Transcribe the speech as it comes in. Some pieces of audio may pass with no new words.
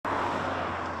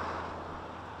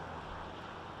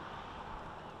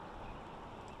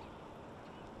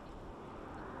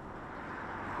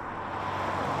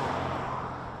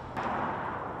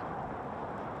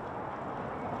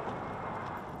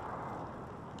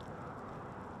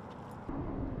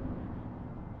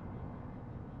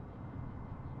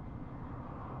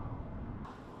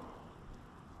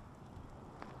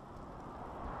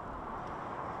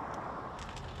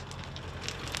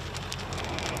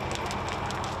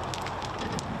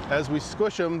as we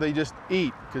squish them, they just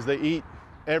eat, because they eat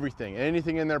everything.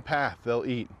 Anything in their path, they'll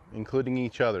eat, including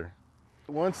each other.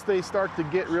 Once they start to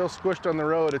get real squished on the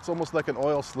road, it's almost like an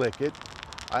oil slick.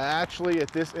 I actually,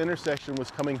 at this intersection, was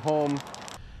coming home,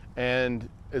 and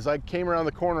as I came around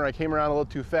the corner, I came around a little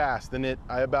too fast, and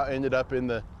I about ended up in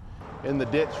the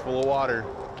ditch full of water.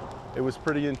 It was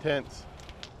pretty intense.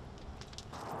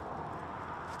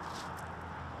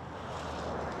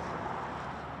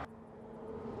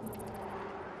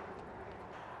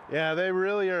 Yeah, they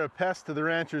really are a pest to the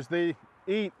ranchers. They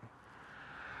eat,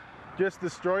 just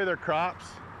destroy their crops.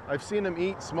 I've seen them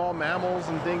eat small mammals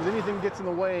and things. Anything gets in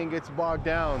the way and gets bogged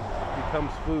down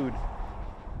becomes food.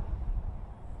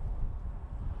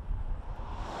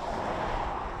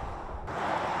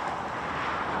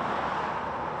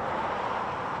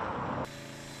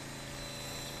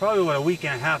 Probably about a week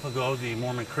and a half ago, the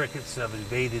Mormon crickets have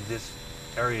invaded this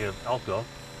area of Elko,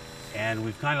 and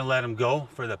we've kind of let them go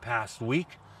for the past week.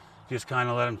 Just kind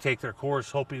of let them take their course,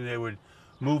 hoping they would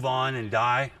move on and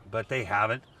die, but they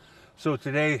haven't. So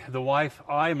today, the wife,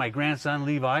 I, my grandson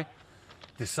Levi,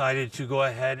 decided to go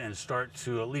ahead and start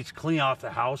to at least clean off the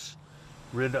house,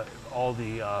 rid of all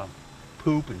the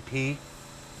poop and pee,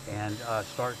 and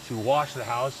start to wash the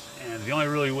house. And the only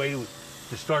really way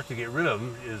to start to get rid of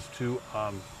them is to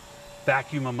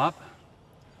vacuum them up,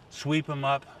 sweep them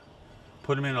up,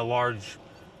 put them in a large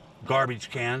garbage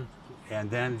can, and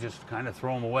then just kind of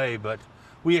throw them away. But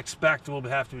we expect we'll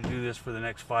have to do this for the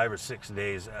next 5 or 6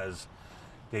 days as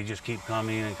they just keep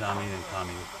coming and coming and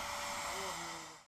coming.